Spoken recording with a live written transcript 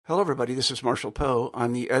Hello, everybody. This is Marshall Poe.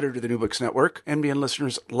 I'm the editor of the New Books Network. NBN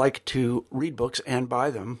listeners like to read books and buy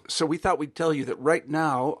them. So we thought we'd tell you that right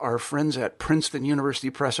now, our friends at Princeton University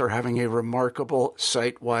Press are having a remarkable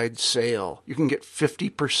site-wide sale. You can get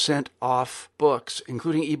 50% off books,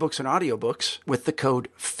 including ebooks and audiobooks, with the code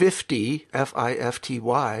 50,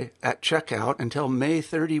 F-I-F-T-Y, at checkout until May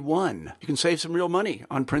 31. You can save some real money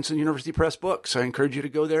on Princeton University Press books. I encourage you to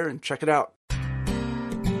go there and check it out.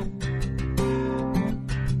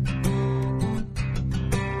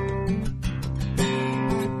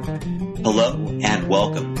 Hello and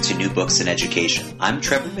welcome to New Books in Education. I'm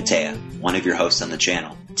Trevor Matea, one of your hosts on the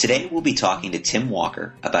channel. Today we'll be talking to Tim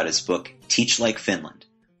Walker about his book, Teach Like Finland,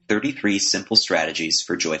 33 Simple Strategies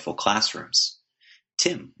for Joyful Classrooms.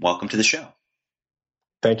 Tim, welcome to the show.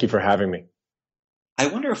 Thank you for having me. I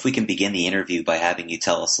wonder if we can begin the interview by having you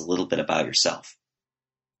tell us a little bit about yourself.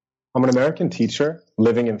 I'm an American teacher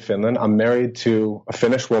living in Finland. I'm married to a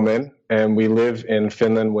Finnish woman, and we live in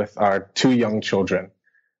Finland with our 2 young children.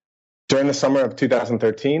 During the summer of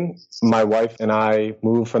 2013, my wife and I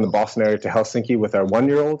moved from the Boston area to Helsinki with our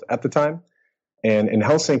 1-year-old at the time. And in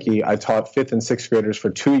Helsinki, I taught 5th and 6th graders for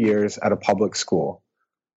 2 years at a public school.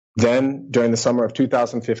 Then, during the summer of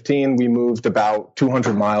 2015, we moved about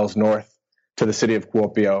 200 miles north to the city of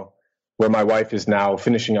Kuopio, where my wife is now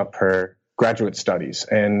finishing up her graduate studies.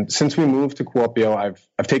 And since we moved to Kuopio,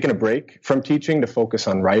 I've taken a break from teaching to focus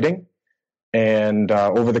on writing. And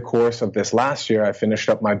over the course of this last year, I finished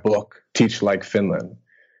up my book, Teach Like Finland.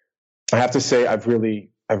 I have to say I've really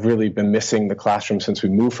been missing the classroom since we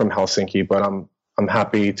moved from Helsinki, but I'm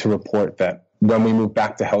happy to report that when we move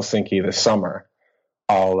back to Helsinki this summer,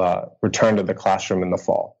 I'll return to the classroom in the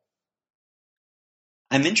fall.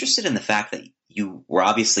 I'm interested in the fact that you were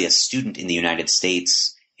obviously a student in the United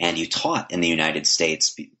States and you taught in the United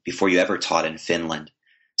States before you ever taught in Finland.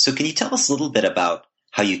 So can you tell us a little bit about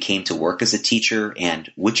how you came to work as a teacher,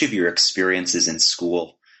 and which of your experiences in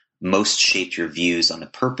school most shaped your views on the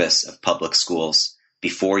purpose of public schools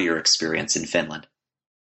before your experience in Finland?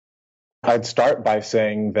 I'd start by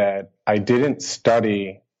saying that I didn't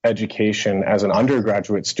study education as an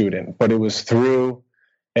undergraduate student, but it was through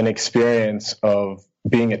an experience of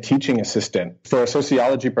being a teaching assistant for a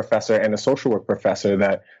sociology professor and a social work professor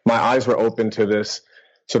that my eyes were open to this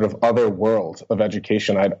sort of other world of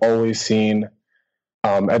education. I'd always seen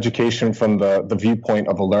education from the viewpoint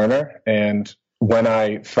of a learner. And when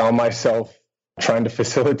I found myself trying to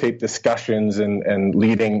facilitate discussions and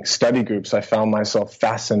leading study groups, I found myself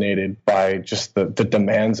fascinated by just the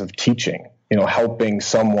demands of teaching, helping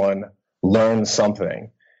someone learn something.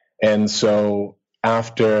 And so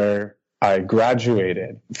after I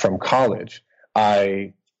graduated from college,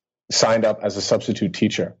 I signed up as a substitute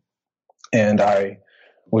teacher. And I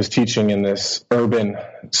was teaching in this urban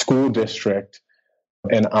school district.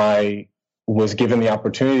 And I was given the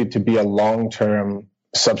opportunity to be a long-term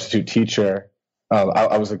substitute teacher.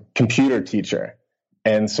 I was a computer teacher.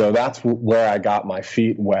 And so that's where I got my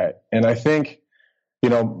feet wet. And I think,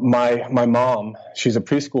 my mom, she's a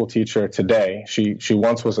preschool teacher today. She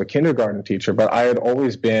once was a kindergarten teacher, but I had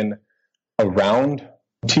always been around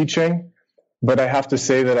teaching. But I have to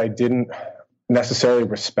say that I didn't necessarily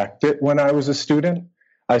respect it when I was a student.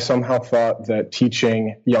 I somehow thought that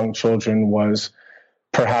teaching young children was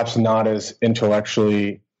perhaps not as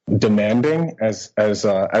intellectually demanding as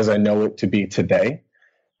I know it to be today.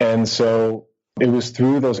 And so it was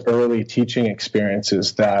through those early teaching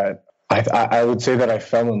experiences that I would say that I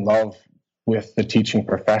fell in love with the teaching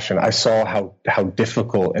profession. I saw how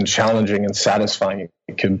difficult and challenging and satisfying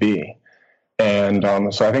it could be. And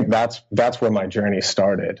so I think that's where my journey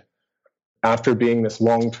started. After being this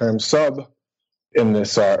long-term sub in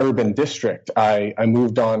this urban district, I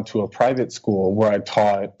moved on to a private school where I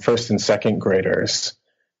taught 1st and 2nd graders.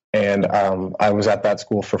 And I was at that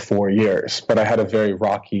school for 4 years, but I had a very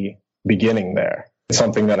rocky beginning there. It's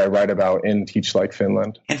something that I write about in Teach Like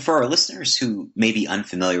Finland. And for our listeners who may be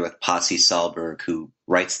unfamiliar with Pasi Sahlberg, who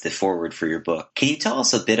writes the foreword for your book, can you tell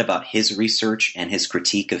us a bit about his research and his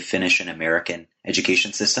critique of Finnish and American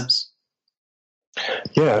education systems?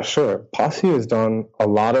 Yeah, sure. Pasi has done a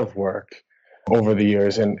lot of work over the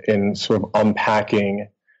years in sort of unpacking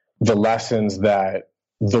the lessons that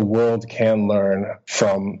the world can learn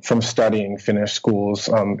from studying Finnish schools.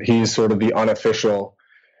 He's sort of the unofficial,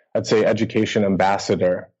 I'd say, education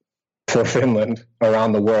ambassador for Finland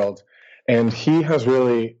around the world. And he has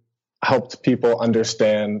really helped people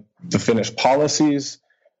understand the Finnish policies,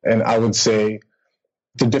 and I would say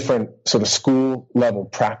the different sort of school level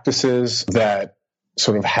practices that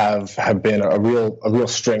sort of have been a real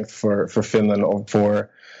strength for Finland for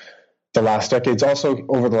the last decades, also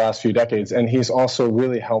over the last few decades. And he's also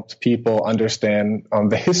really helped people understand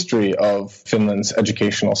the history of Finland's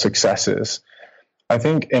educational successes. I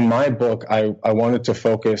think in my book, I wanted to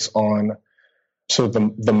focus on sort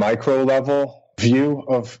of the micro level view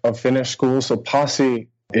of Finnish schools. So Pasi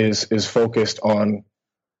is focused on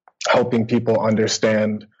helping people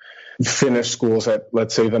understand Finnish schools at,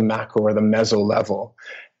 let's say, the macro or the meso level.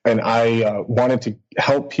 And I wanted to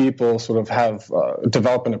help people sort of have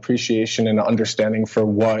develop an appreciation and understanding for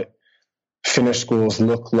what Finnish schools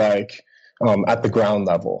look like at the ground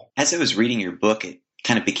level. As I was reading your book, it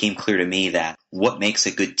kind of became clear to me that what makes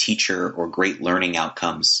a good teacher or great learning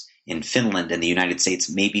outcomes in Finland and the United States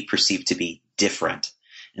may be perceived to be different.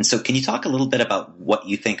 And so can you talk a little bit about what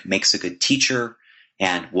you think makes a good teacher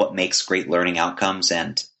and what makes great learning outcomes,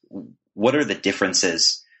 and what are the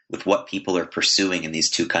differences with what people are pursuing in these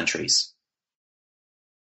two countries?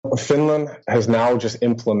 Finland has now just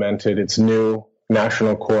implemented its new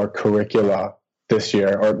national core curricula this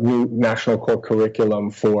year, or new national core curriculum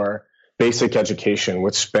for basic education,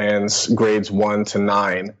 which spans grades 1 to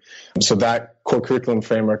 9. So that core curriculum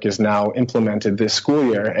framework is now implemented this school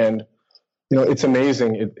year. And, it's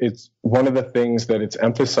amazing. It's one of the things that it's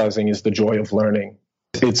emphasizing is the joy of learning.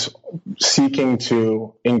 It's seeking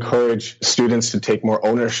to encourage students to take more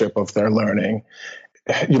ownership of their learning.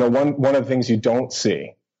 One of the things you don't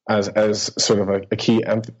see as sort of a key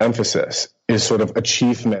emphasis is sort of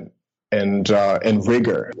achievement and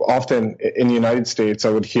rigor. Often in the United States, I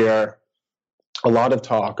would hear a lot of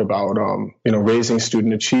talk about raising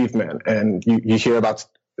student achievement, and you hear about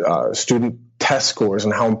student test scores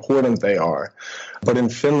and how important they are. But in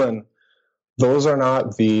Finland, those are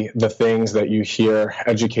not the things that you hear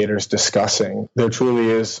educators discussing. There truly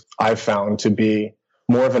is, I've found, to be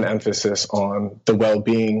more of an emphasis on the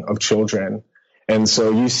well-being of children. And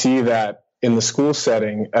so you see that in the school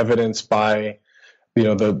setting, evidenced by,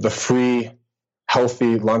 the free,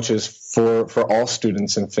 healthy lunches for all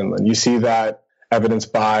students in Finland. You see that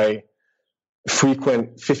evidenced by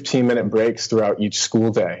frequent 15-minute breaks throughout each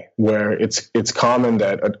school day, where it's common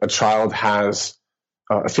that a child has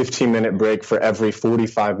a 15-minute break for every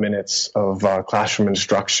 45 minutes of classroom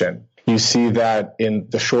instruction. You see that in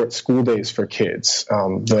the short school days for kids,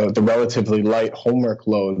 the relatively light homework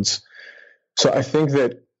loads. So I think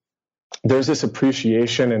that there's this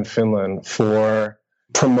appreciation in Finland for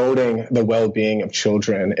promoting the well-being of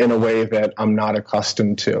children in a way that I'm not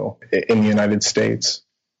accustomed to in the United States.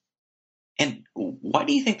 And why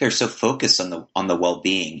do you think they're so focused on the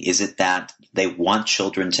well-being? Is it that they want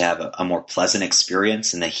children to have a more pleasant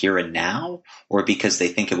experience in the here and now, or because they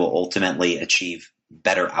think it will ultimately achieve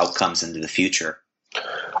better outcomes into the future?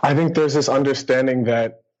 I think there's this understanding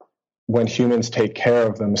that when humans take care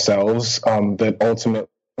of themselves, that ultimately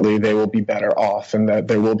they will be better off, and that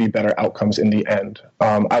there will be better outcomes in the end.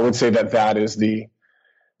 I would say that is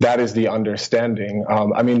the understanding.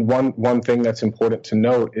 One thing that's important to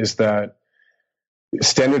note is that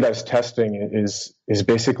standardized testing is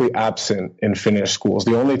basically absent in Finnish schools.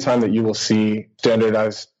 The only time that you will see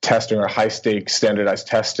standardized testing or high-stakes standardized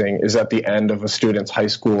testing is at the end of a student's high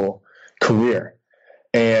school career.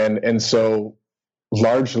 And so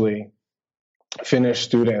largely, Finnish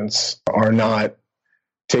students are not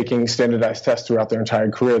taking standardized tests throughout their entire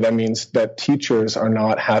career. That means that teachers are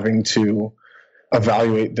not having to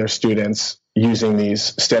evaluate their students using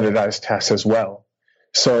these standardized tests as well.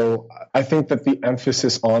 So I think that the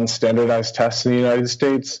emphasis on standardized tests in the United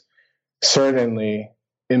States certainly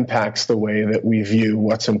impacts the way that we view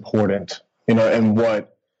what's important, and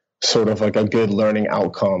what sort of like a good learning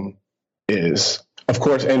outcome is. Of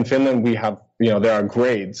course, in Finland, we have, there are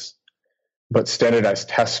grades, but standardized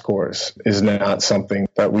test scores is not something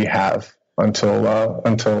that we have until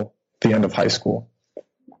the end of high school.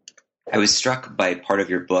 I was struck by part of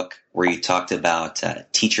your book where you talked about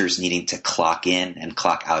teachers needing to clock in and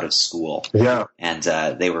clock out of school. Yeah. And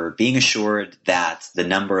they were being assured that the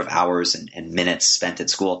number of hours and minutes spent at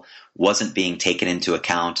school wasn't being taken into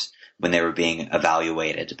account when they were being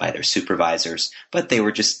evaluated by their supervisors, but they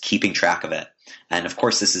were just keeping track of it. And of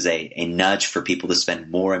course, this is a nudge for people to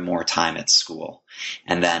spend more and more time at school.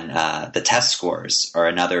 And then the test scores are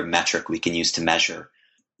another metric we can use to measure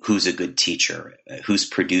who's a good teacher, who's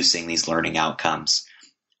producing these learning outcomes.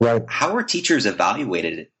 Right. How are teachers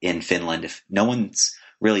evaluated in Finland if no one's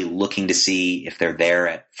really looking to see if they're there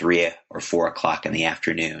at 3 or 4 o'clock in the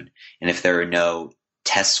afternoon, and if there are no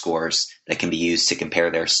test scores that can be used to compare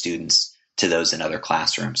their students to those in other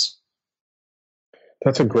classrooms?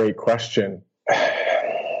 That's a great question.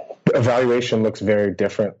 Evaluation looks very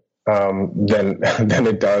different than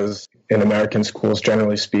it does in American schools,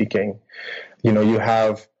 generally speaking. You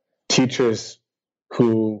have teachers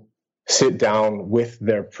who sit down with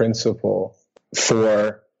their principal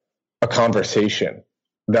for a conversation.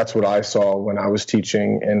 That's what I saw when I was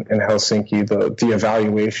teaching in Helsinki. The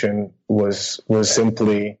evaluation was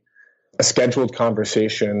simply a scheduled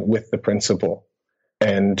conversation with the principal,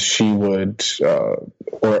 and she would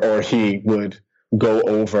or he would go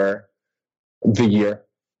over the year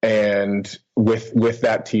and with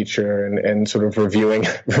that teacher and sort of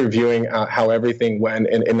reviewing how everything went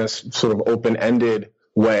in a sort of open-ended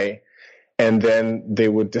way, and then they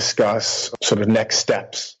would discuss sort of next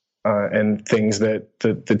steps and things that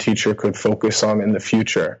the teacher could focus on in the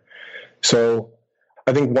future. So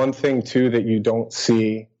I think one thing too that you don't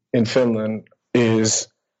see in Finland is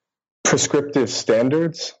prescriptive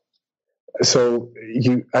standards. So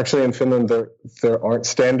you actually in Finland there aren't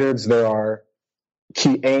standards. There are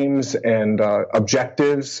key aims and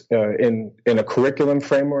objectives in a curriculum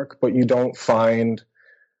framework, but you don't find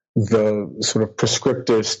the sort of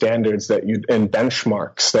prescriptive standards and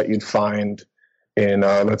benchmarks that you'd find in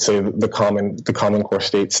let's say the Common Core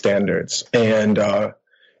state standards and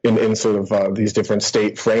in sort of these different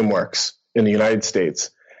state frameworks in the United States.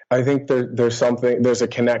 I think there's a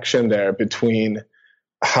connection there between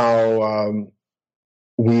how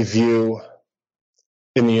we view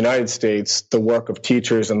in the United States the work of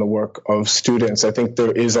teachers and the work of students. I think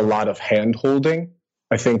there is a lot of hand-holding.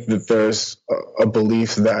 I think that there's a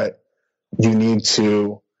belief that you need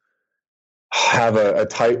to have a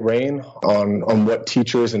tight rein on what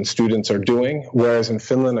teachers and students are doing. Whereas in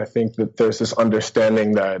Finland, I think that there's this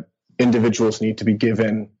understanding that individuals need to be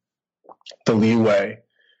given the leeway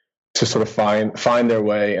to sort of find their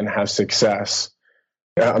way and have success.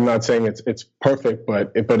 I'm not saying it's perfect,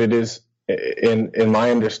 but it is, in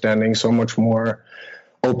my understanding, so much more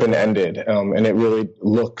open-ended, and it really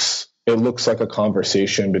looks like a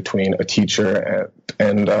conversation between a teacher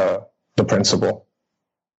and the principal.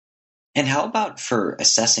 And how about for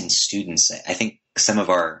assessing students? I think some of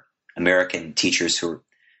our American teachers who are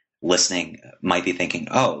listening might be thinking,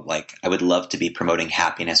 oh, like I would love to be promoting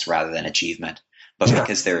happiness rather than achievement. But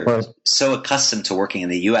because they're so accustomed to working in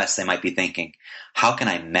the US, they might be thinking, how can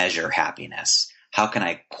I measure happiness? How can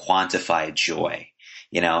I quantify joy,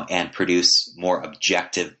 and produce more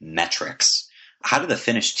objective metrics? How do the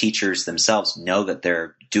Finnish teachers themselves know that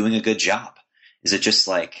they're doing a good job? Is it just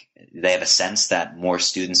like they have a sense that more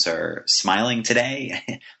students are smiling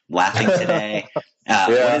today, laughing today? What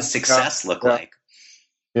does success look like?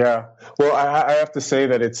 Yeah. Well, I have to say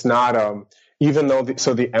that it's not, even though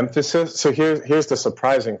the emphasis, so here's the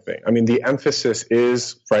surprising thing. I mean, the emphasis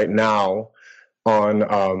is right now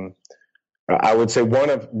on, I would say one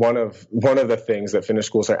of the things that Finnish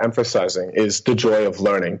schools are emphasizing is the joy of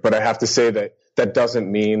learning. But I have to say that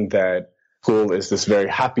doesn't mean that school is this very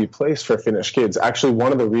happy place for Finnish kids. Actually,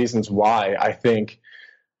 one of the reasons why I think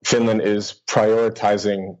Finland is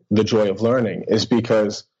prioritizing the joy of learning is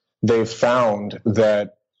because they've found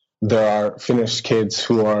that there are Finnish kids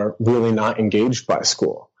who are really not engaged by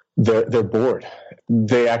school. They're bored.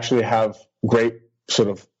 They actually have great sort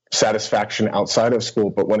of satisfaction outside of school,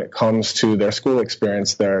 but when it comes to their school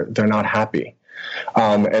experience, they're not happy.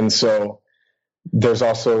 And so there's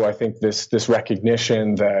also, I think, this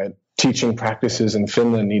recognition that teaching practices in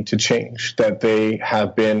Finland need to change, that they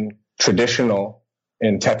have been traditional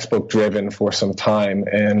and textbook driven for some time,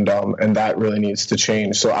 and that really needs to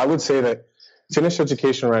change. So I would say that Finnish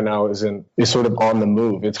education right now is sort of on the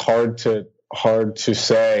move. It's hard to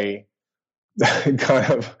say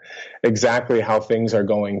kind of exactly how things are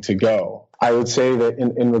going to go. I would say that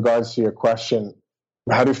in regards to your question,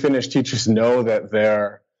 how do Finnish teachers know that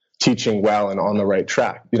they're teaching well and on the right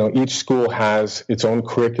track? Each school has its own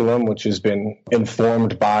curriculum, which has been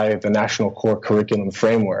informed by the National Core Curriculum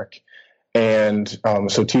Framework. And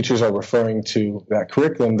so teachers are referring to that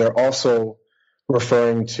curriculum. They're also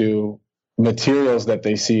referring to materials that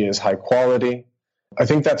they see as high quality. I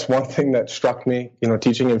think that's one thing that struck me.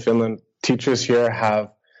 Teaching in Finland, teachers here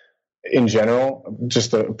have, in general,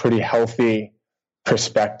 just a pretty healthy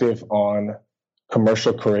perspective on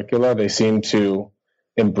commercial curricula. They seem to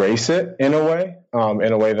embrace it in a way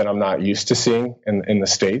that I'm not used to seeing in the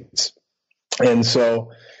States. And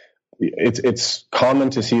so it's common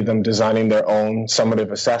to see them designing their own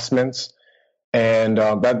summative assessments. And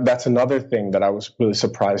that's another thing that I was really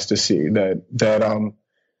surprised to see, that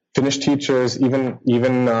Finnish teachers,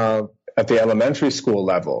 even at the elementary school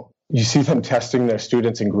level, you see them testing their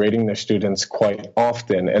students and grading their students quite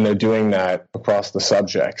often, and they're doing that across the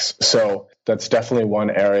subjects. So that's definitely one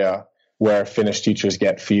area where Finnish teachers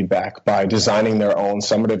get feedback by designing their own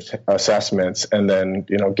summative assessments and then,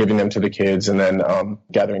 giving them to the kids and then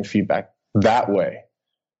gathering feedback that way.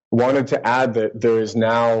 wanted to add that there is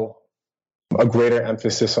now a greater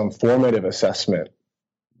emphasis on formative assessment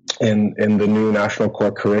in the new national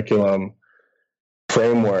core curriculum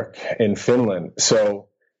framework in Finland. So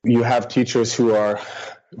you have teachers who are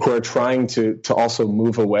trying to also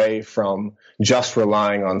move away from just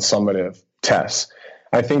relying on summative tests.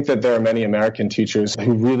 I think that there are many American teachers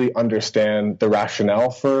who really understand the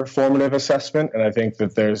rationale for formative assessment, and I think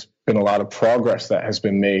that there's been a lot of progress that has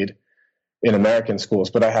been made in American schools.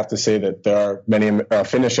 But I have to say that there are many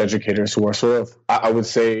Finnish educators who are sort of, I would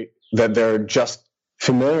say that they're just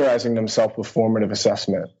familiarizing themselves with formative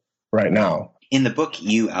assessment right now. In the book,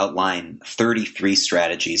 you outline 33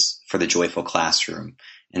 strategies for the joyful classroom.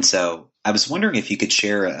 And so I was wondering if you could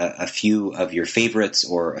share a few of your favorites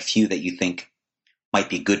or a few that you think might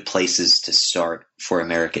be good places to start for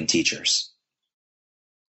American teachers.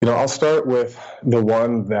 I'll start with the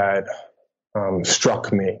one that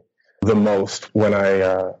struck me the most when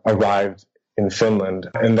I arrived in Finland,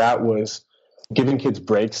 and that was giving kids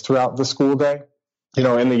breaks throughout the school day.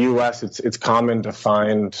 In the U.S., it's common to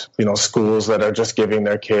find, schools that are just giving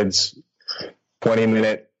their kids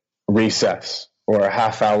 20-minute recess or a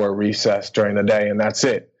half-hour recess during the day, and that's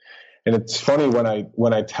it. And it's funny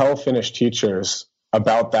when I tell Finnish teachers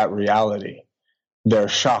about that reality, they're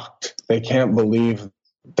shocked. They can't believe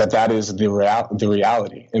that is the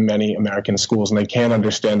reality in many American schools, and they can't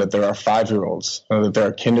understand that there are 5-year-olds, that there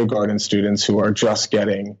are kindergarten students who are just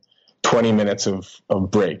getting 20 minutes of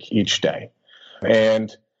break each day.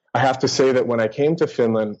 And I have to say that when I came to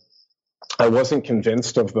Finland, I wasn't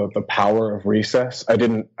convinced of the power of recess. I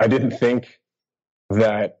didn't think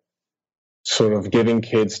that sort of giving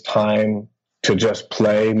kids time to just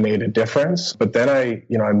play made a difference. But then I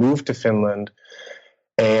moved to Finland,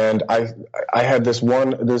 and I had this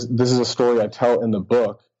is a story I tell in the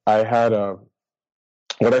book. I had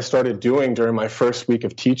what I started doing during my first week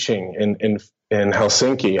of teaching in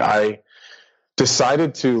Helsinki. I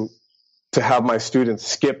decided to have my students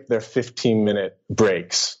skip their 15-minute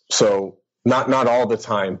breaks. So not all the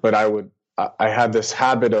time, but I had this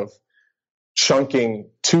habit of chunking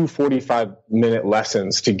 2 45-minute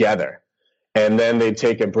lessons together, and then they'd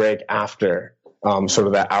take a break after sort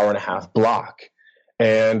of that hour and a half block.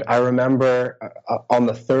 And I remember on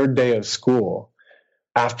the third day of school,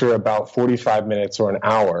 after about 45 minutes or an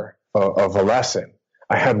hour of a lesson,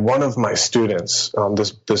 I had one of my students,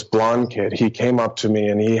 this blonde kid. He came up to me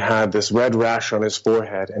and he had this red rash on his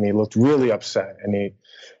forehead, and he looked really upset.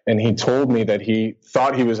 And he told me that he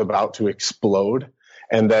thought he was about to explode,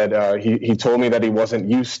 and that he told me that he wasn't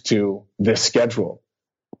used to this schedule.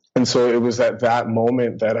 And so it was at that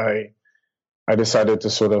moment that I decided to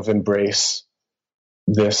sort of embrace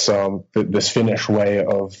this Finnish way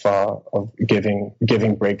of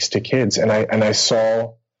giving breaks to kids, and I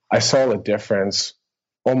saw a difference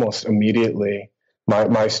almost immediately.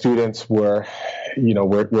 My students were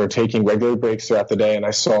taking regular breaks throughout the day, and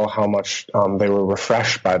I saw how much they were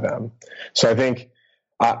refreshed by them. So I think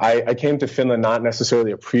I came to Finland not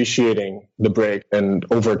necessarily appreciating the break, and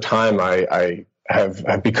over time I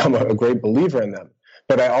have become a great believer in them.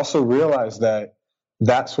 But I also realized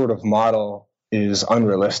that sort of model is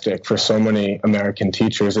unrealistic for so many American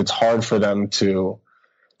teachers. It's hard for them to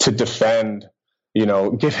defend,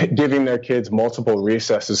 giving their kids multiple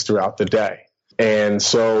recesses throughout the day. And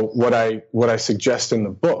so what I suggest in the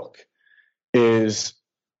book is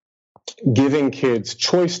giving kids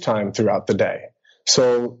choice time throughout the day.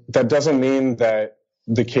 So that doesn't mean that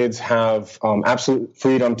the kids have absolute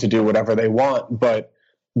freedom to do whatever they want, but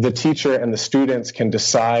the teacher and the students can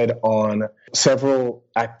decide on several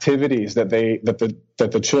activities that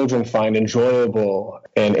the children find enjoyable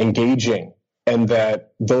and engaging, and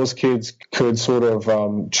that those kids could sort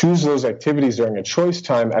of choose those activities during a choice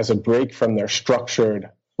time as a break from their structured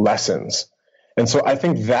lessons. And so I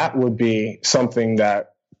think that would be something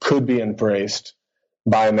that could be embraced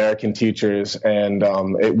by American teachers, and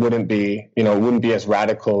it wouldn't be as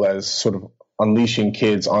radical as sort of unleashing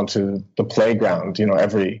kids onto the playground,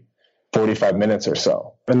 every 45 minutes or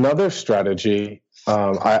so. Another strategy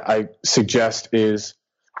I suggest is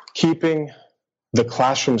keeping the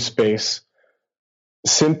classroom space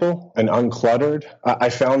simple and uncluttered. I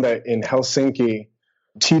found that in Helsinki,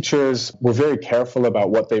 teachers were very careful about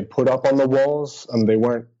what they put up on the walls.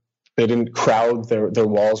 They didn't crowd their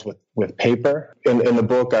walls with paper. In the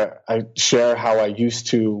book, I share how I used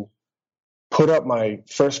to put up my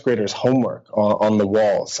first graders' homework on the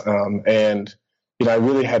walls, and I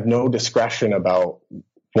really had no discretion about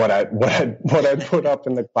what I put up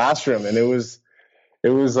in the classroom, and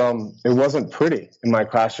it wasn't pretty in my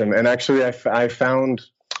classroom. And actually, I found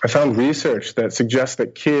research that suggests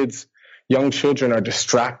that kids young children are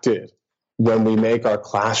distracted when we make our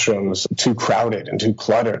classrooms too crowded and too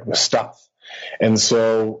cluttered with stuff. And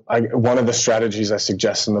so one of the strategies I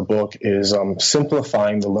suggest in the book is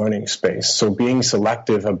simplifying the learning space. So being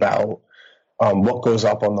selective about what goes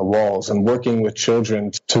up on the walls and working with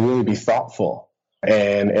children to really be thoughtful.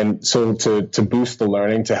 And so to boost the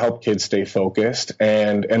learning, to help kids stay focused,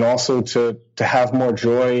 and also to have more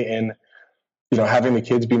joy in, having the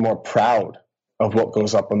kids be more proud of what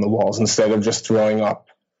goes up on the walls instead of just putting up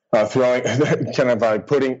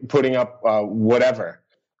whatever.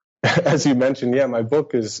 As you mentioned, my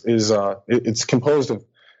book is it's composed of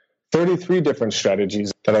 33 different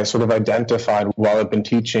strategies that I sort of identified while I've been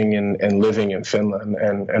teaching and living in Finland,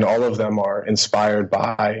 and all of them are inspired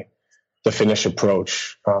by the Finnish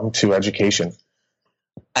approach to education.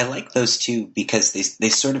 I like those too because they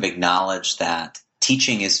sort of acknowledge that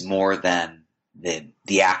teaching is more than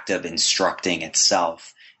the act of instructing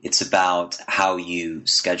itself. It's about how you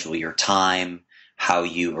schedule your time, how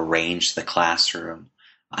you arrange the classroom.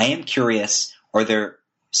 I am curious, are there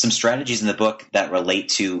some strategies in the book that relate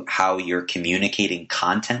to how you're communicating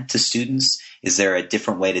content to students? Is there a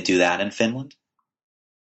different way to do that in Finland?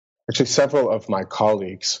 Actually, several of my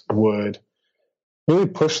colleagues would really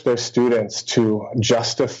push their students to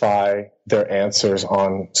justify their answers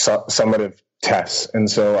on summative tests. And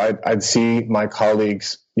so I'd see my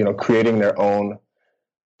colleagues, creating their own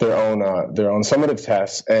summative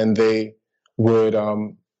tests, and they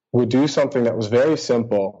would do something that was very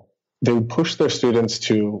simple. They would push their students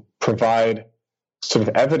to provide sort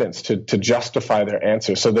of evidence to justify their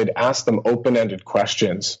answers. So they'd ask them open-ended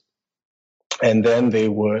questions, and then they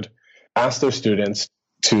would ask their students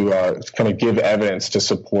to kind of give evidence to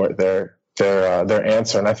support their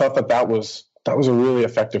answer. And I thought that was a really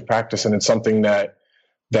effective practice, and it's something that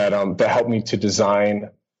helped me to design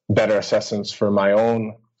better assessments for my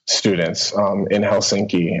own students in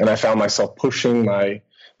Helsinki. And I found myself pushing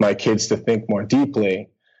my kids to think more deeply.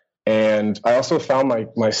 And I also found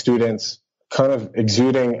my students kind of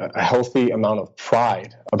exuding a healthy amount of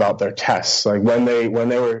pride about their tests. Like when they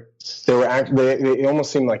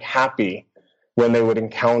almost seemed like happy when they would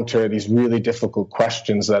encounter these really difficult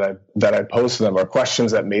questions that I posed to them, or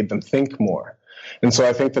questions that made them think more. And so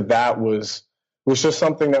I think that was just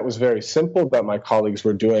something that was very simple that my colleagues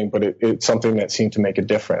were doing, but it's something that seemed to make a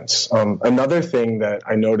difference. Another thing that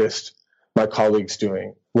I noticed my colleagues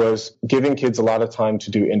doing was giving kids a lot of time to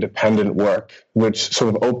do independent work, which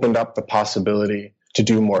sort of opened up the possibility to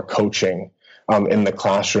do more coaching in the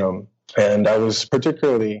classroom. And I was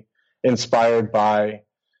particularly inspired by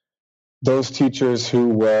those teachers who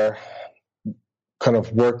were kind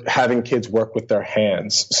of having kids work with their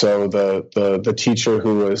hands. So the teacher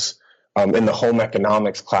who was in the home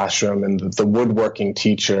economics classroom, and the woodworking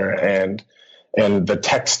teacher, and the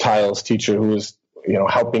textiles teacher who was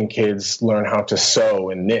helping kids learn how to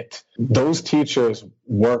sew and knit. Those teachers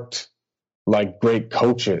worked like great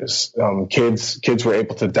coaches. Kids were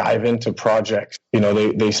able to dive into projects.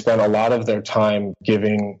 They spent a lot of their time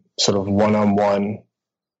giving sort of one-on-one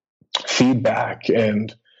feedback,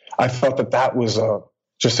 and I thought that was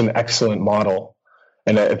just an excellent model.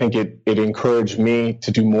 And I think it encouraged me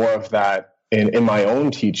to do more of that in my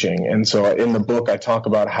own teaching. And so in the book, I talk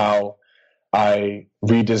about how I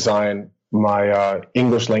redesigned my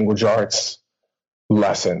English language arts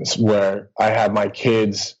lessons, where I had my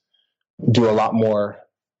kids do a lot more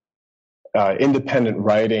independent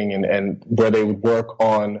writing, and where they would work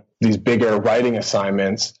on these bigger writing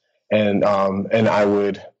assignments, and I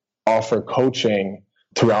would offer coaching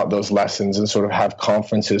throughout those lessons and sort of have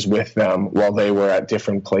conferences with them while they were at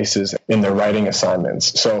different places in their writing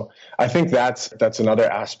assignments. So I think that's another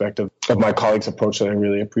aspect of my colleagues' approach that I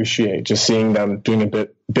really appreciate, just seeing them doing a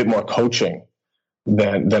bit more coaching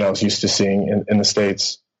than I was used to seeing in the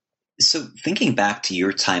States. So thinking back to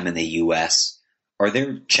your time in the U.S., are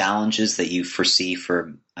there challenges that you foresee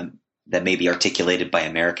that may be articulated by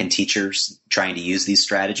American teachers trying to use these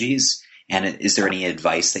strategies? And is there any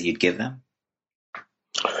advice that you'd give them?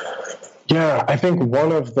 Yeah, I think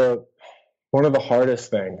one of the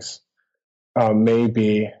hardest things may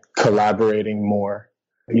be collaborating more.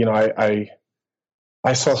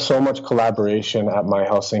 I saw so much collaboration at my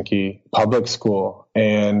Helsinki public school,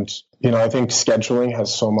 and I think scheduling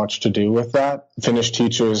has so much to do with that. Finnish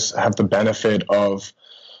teachers have the benefit of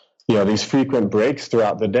these frequent breaks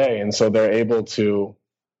throughout the day, and so they're able to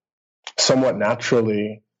somewhat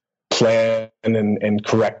naturally plan and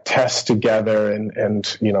correct tests together, and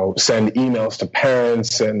send emails to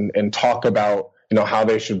parents and talk about how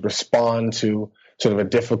they should respond to sort of a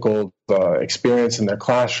difficult experience in their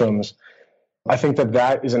classrooms. I think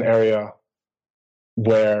that is an area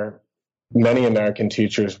where many American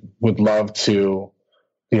teachers would love to,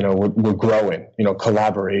 we're growing,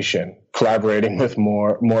 collaborating with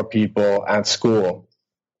more people at school.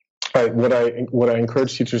 What I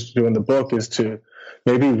encourage teachers to do in the book is to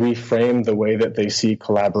maybe reframe the way that they see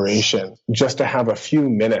collaboration, just to have a few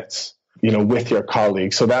minutes, with your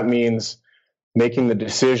colleagues. So that means making the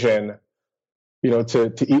decision,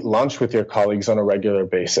 to eat lunch with your colleagues on a regular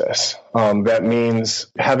basis. That means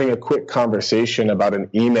having a quick conversation about an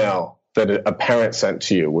email that a parent sent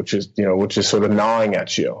to you, which is sort of gnawing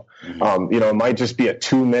at you. Mm-hmm. It might just be a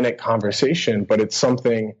 2-minute conversation, but it's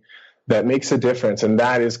something that makes a difference, and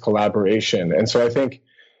that is collaboration. And so I think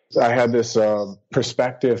I had this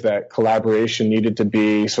perspective that collaboration needed to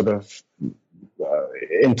be sort of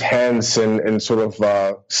intense and sort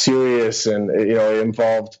of serious, and it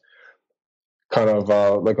involved kind of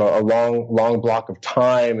like a long block of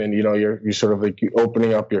time, and you're sort of like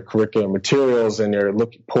opening up your curriculum materials and you're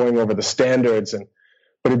pouring over the standards,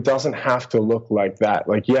 but it doesn't have to look like that.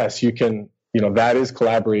 Like, yes, you can, that is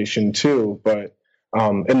collaboration too, but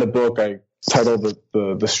in the book I titled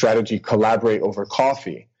the strategy "Collaborate Over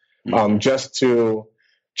Coffee," just to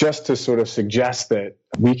sort of suggest that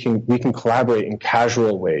we can collaborate in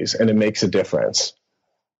casual ways, and it makes a difference.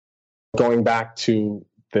 Going back to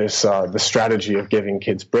this, the strategy of giving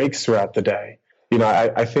kids breaks throughout the day,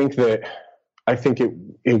 I think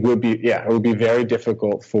it would be very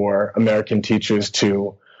difficult for American teachers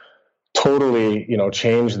to totally,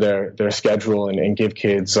 change their schedule and give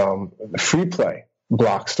kids free play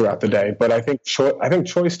blocks throughout the day. But I think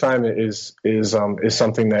choice time is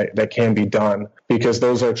something that can be done, because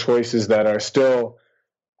those are choices that are still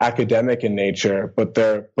academic in nature, but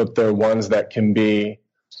they're ones that can be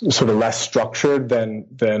sort of less structured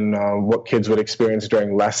than what kids would experience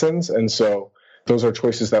during lessons. And so those are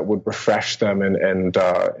choices that would refresh them and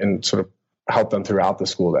sort of help them throughout the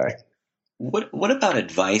school day. What about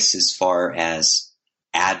advice as far as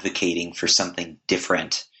advocating for something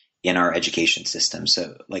different in our education system?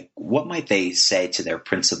 So, like, what might they say to their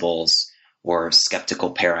principals or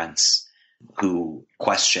skeptical parents who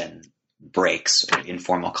question breaks or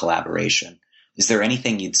informal collaboration? Is there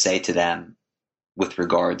anything you'd say to them with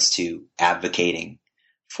regards to advocating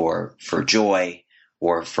for joy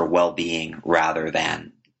or for well-being rather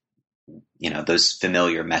than, those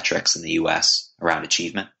familiar metrics in the U.S. around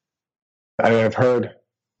achievement? I've heard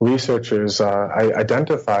researchers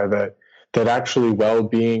identify that actually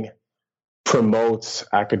well-being promotes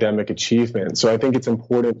academic achievement. So I think it's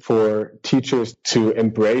important for teachers to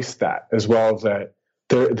embrace that, as well as that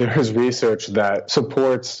there is research that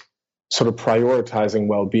supports sort of prioritizing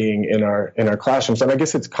well-being in our classrooms. And I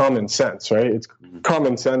guess it's common sense, right? It's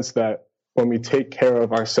common sense that when we take care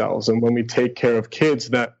of ourselves and when we take care of kids,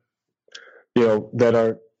 that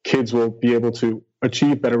our kids will be able to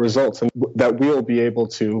achieve better results, and that we'll be able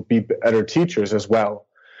to be better teachers as well.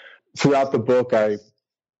 Throughout the book, I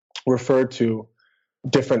referred to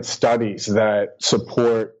different studies that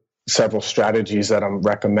support several strategies that I'm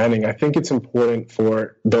recommending. I think it's important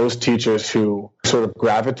for those teachers who sort of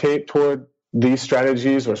gravitate toward these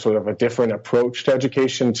strategies or sort of a different approach to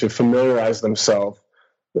education to familiarize themselves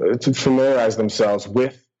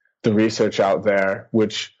with the research out there,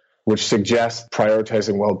 which suggests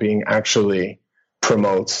prioritizing well-being actually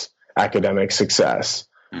promotes academic success,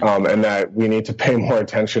 and that we need to pay more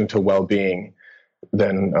attention to well-being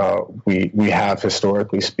than we have,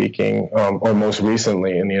 historically speaking, or most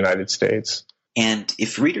recently in the United States. And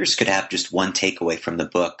if readers could have just one takeaway from the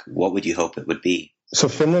book, what would you hope it would be? So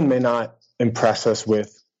Finland may not impress us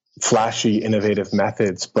with flashy, innovative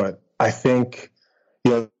methods, but I think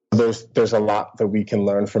there's a lot that we can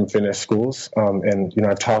learn from Finnish schools. And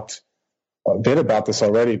I've talked a bit about this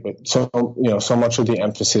already, but so much of the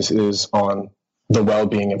emphasis is on the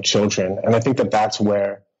well-being of children, and I think that's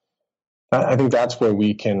where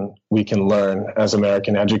we can learn as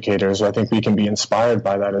American educators. I think we can be inspired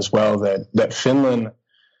by that as well. That Finland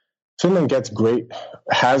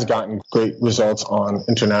has gotten great results on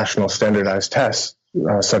international standardized tests,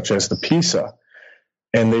 such as the PISA,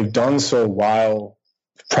 and they've done so while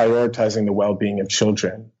prioritizing the well-being of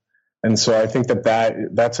children. And so I think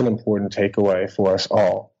that's an important takeaway for us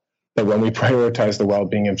all, that when we prioritize the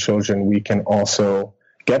well-being of children, we can also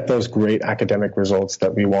get those great academic results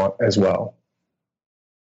that we want as well.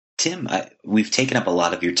 Tim, we've taken up a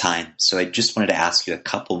lot of your time, so I just wanted to ask you a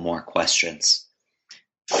couple more questions.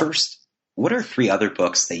 First, what are 3 other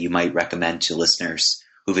books that you might recommend to listeners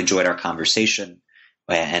who've enjoyed our conversation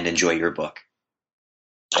and enjoy your book?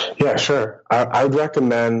 Yeah, sure. I would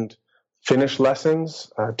recommend Finnish Lessons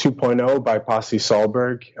 2.0 by Pasi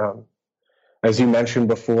Sahlberg. As you mentioned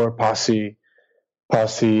before, Pasi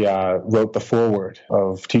Pasi wrote the foreword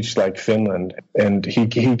of Teach Like Finland, and he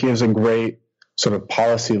gives a great sort of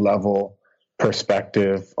policy level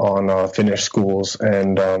perspective on Finnish schools.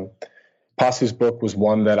 And Pasi's book was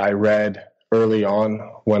one that I read early on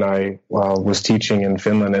when I was teaching in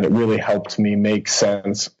Finland, and it really helped me make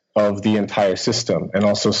sense of the entire system and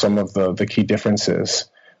also some of the key differences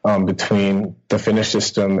between the Finnish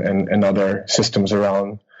system and other systems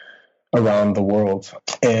around the world.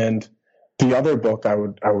 And the other book I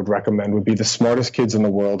would recommend would be The Smartest Kids in the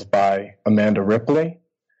World by Amanda Ripley.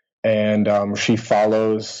 And she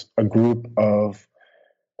follows a group of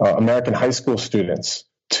American high school students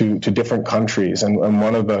to different countries. And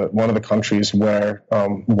one of the countries where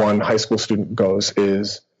one high school student goes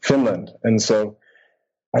is Finland. And so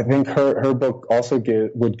I think her book also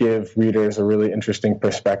would give readers a really interesting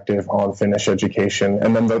perspective on Finnish education.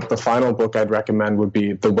 And then the final book I'd recommend would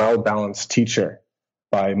be The Well-Balanced Teacher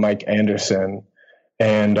by Mike Anderson.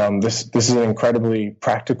 And this is an incredibly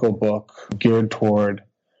practical book geared toward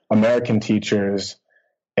American teachers.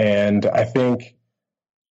 And I think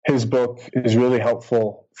his book is really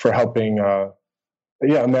helpful for helping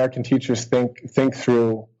American teachers think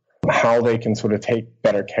through how they can sort of take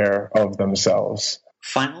better care of themselves.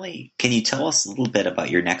 Finally, can you tell us a little bit about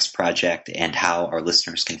your next project and how our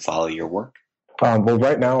listeners can follow your work? Well,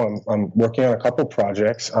 right now I'm working on a couple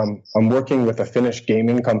projects. I'm working with a Finnish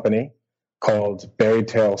gaming company called Berry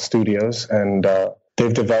Tail Studios, and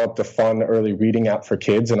they've developed a fun early reading app for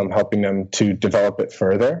kids, and I'm helping them to develop it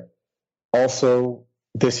further. Also,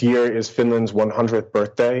 this year is Finland's 100th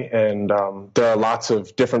birthday, and there are lots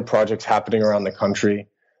of different projects happening around the country.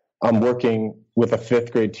 I'm working with a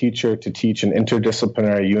 5th grade teacher to teach an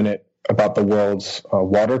interdisciplinary unit about the world's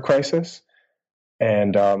water crisis.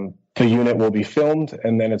 And the unit will be filmed,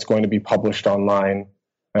 and then it's going to be published online.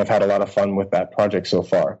 I've had a lot of fun with that project so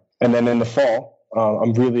far. And then in the fall,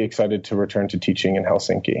 I'm really excited to return to teaching in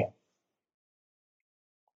Helsinki.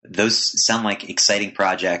 Those sound like exciting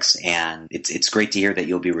projects, and it's great to hear that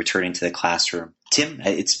you'll be returning to the classroom. Tim,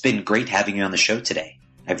 it's been great having you on the show today.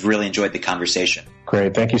 I've really enjoyed the conversation.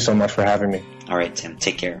 Great. Thank you so much for having me. All right, Tim.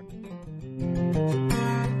 Take care.